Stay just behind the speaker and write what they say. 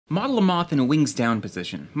Model a moth in a wings down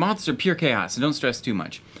position. Moths are pure chaos, so don't stress too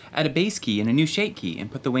much. Add a base key and a new shake key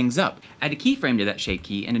and put the wings up. Add a keyframe to that shake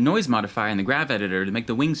key and a noise modifier in the graph editor to make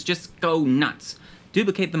the wings just go nuts.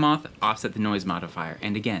 Duplicate the moth, offset the noise modifier,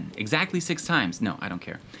 and again, exactly 6 times. No, I don't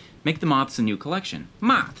care. Make the moths a new collection.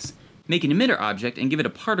 Moths! Make an emitter object and give it a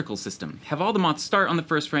particle system. Have all the moths start on the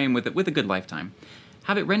first frame with a good lifetime.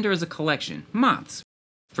 Have it render as a collection. Moths!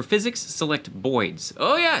 For physics, select Boids.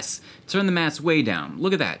 Oh yes! Turn the mass way down.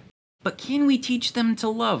 Look at that. But can we teach them to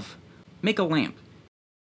love? Make a lamp.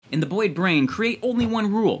 In the Boid brain, create only one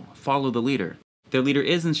rule. Follow the leader. Their leader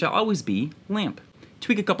is and shall always be lamp.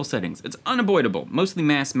 Tweak a couple settings. It's unavoidable. Mostly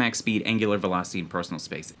mass, max speed, angular velocity, and personal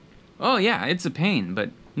space. Oh yeah, it's a pain,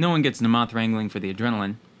 but no one gets into moth wrangling for the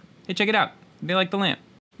adrenaline. Hey, check it out. They like the lamp.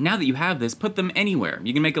 Now that you have this, put them anywhere.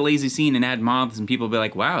 You can make a lazy scene and add moths, and people will be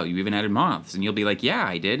like, wow, you even added moths. And you'll be like, yeah,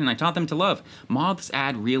 I did, and I taught them to love. Moths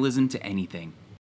add realism to anything.